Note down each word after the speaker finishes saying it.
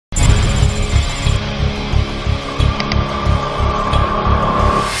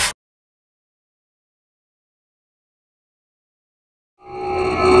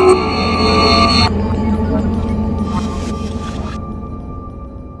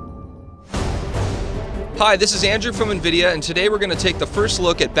Hi, this is Andrew from NVIDIA, and today we're going to take the first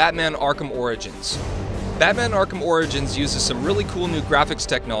look at Batman Arkham Origins. Batman Arkham Origins uses some really cool new graphics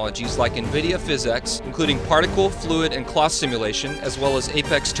technologies like NVIDIA PhysX, including particle, fluid, and cloth simulation, as well as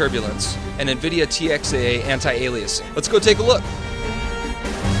Apex turbulence, and NVIDIA TXAA anti-aliasing. Let's go take a look.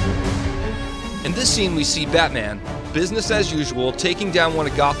 In this scene we see Batman, business as usual, taking down one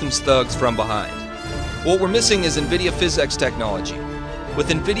of Gotham's thugs from behind. What we're missing is NVIDIA PhysX technology. With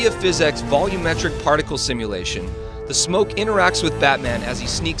NVIDIA PhysX volumetric particle simulation, the smoke interacts with Batman as he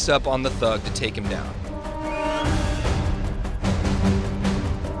sneaks up on the thug to take him down.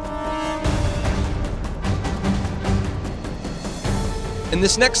 In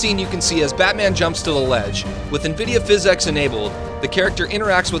this next scene you can see as Batman jumps to the ledge, with NVIDIA PhysX enabled, the character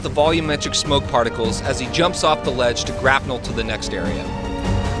interacts with the volumetric smoke particles as he jumps off the ledge to grapnel to the next area.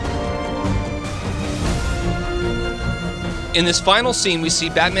 In this final scene, we see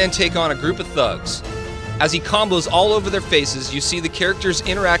Batman take on a group of thugs. As he combos all over their faces, you see the characters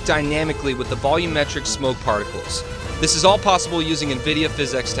interact dynamically with the volumetric smoke particles. This is all possible using NVIDIA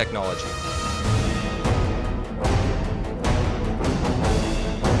PhysX technology.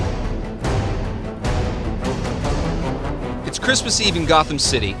 It's Christmas Eve in Gotham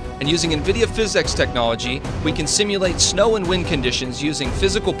City, and using NVIDIA PhysX technology, we can simulate snow and wind conditions using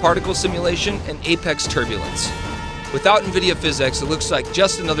physical particle simulation and Apex turbulence. Without NVIDIA PhysX, it looks like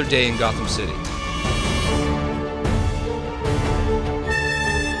just another day in Gotham City.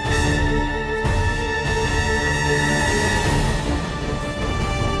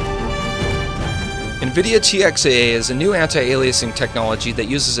 NVIDIA TXAA is a new anti-aliasing technology that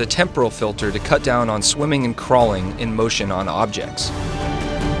uses a temporal filter to cut down on swimming and crawling in motion on objects.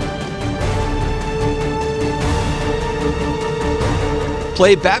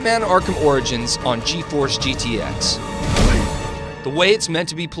 Play Batman Arkham Origins on GeForce GTX. The way it's meant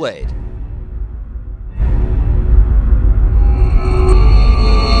to be played.